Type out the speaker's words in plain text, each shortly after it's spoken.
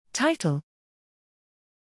Title: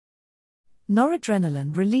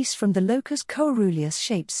 Noradrenaline release from the locus coeruleus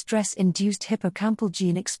shapes stress-induced hippocampal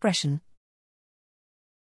gene expression.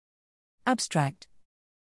 Abstract: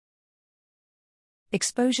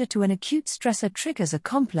 Exposure to an acute stressor triggers a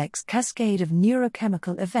complex cascade of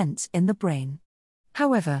neurochemical events in the brain.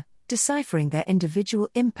 However, deciphering their individual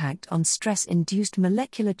impact on stress-induced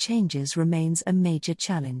molecular changes remains a major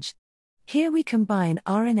challenge. Here we combine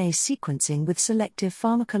RNA sequencing with selective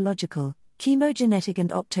pharmacological, chemogenetic and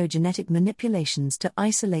optogenetic manipulations to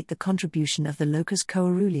isolate the contribution of the locus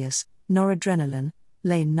coeruleus, noradrenaline,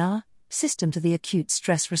 NA, system to the acute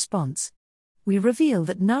stress response. We reveal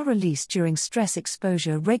that NA release during stress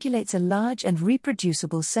exposure regulates a large and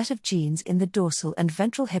reproducible set of genes in the dorsal and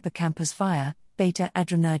ventral hippocampus via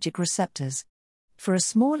beta-adrenergic receptors. For a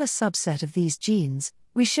smaller subset of these genes,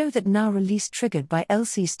 we show that NA release triggered by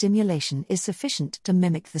LC stimulation is sufficient to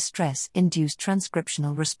mimic the stress-induced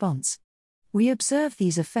transcriptional response. We observe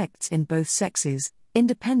these effects in both sexes,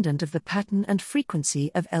 independent of the pattern and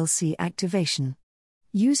frequency of LC activation.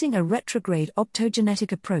 Using a retrograde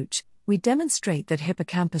optogenetic approach, we demonstrate that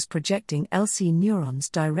hippocampus projecting LC neurons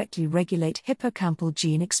directly regulate hippocampal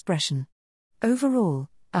gene expression. Overall,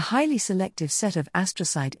 a highly selective set of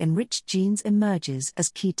astrocyte-enriched genes emerges as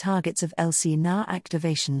key targets of LC-NA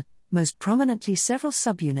activation, most prominently several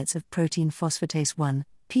subunits of protein phosphatase 1,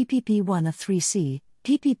 PPP1A3C,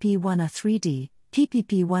 PPP1A3D,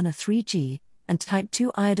 PPP1A3G, and type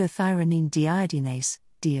 2 iodothyronine deiodinase,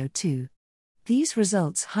 DO2. These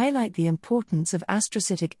results highlight the importance of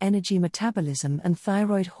astrocytic energy metabolism and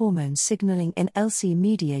thyroid hormone signaling in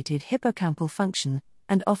LC-mediated hippocampal function,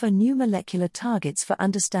 and offer new molecular targets for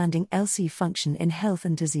understanding LC function in health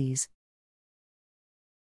and disease.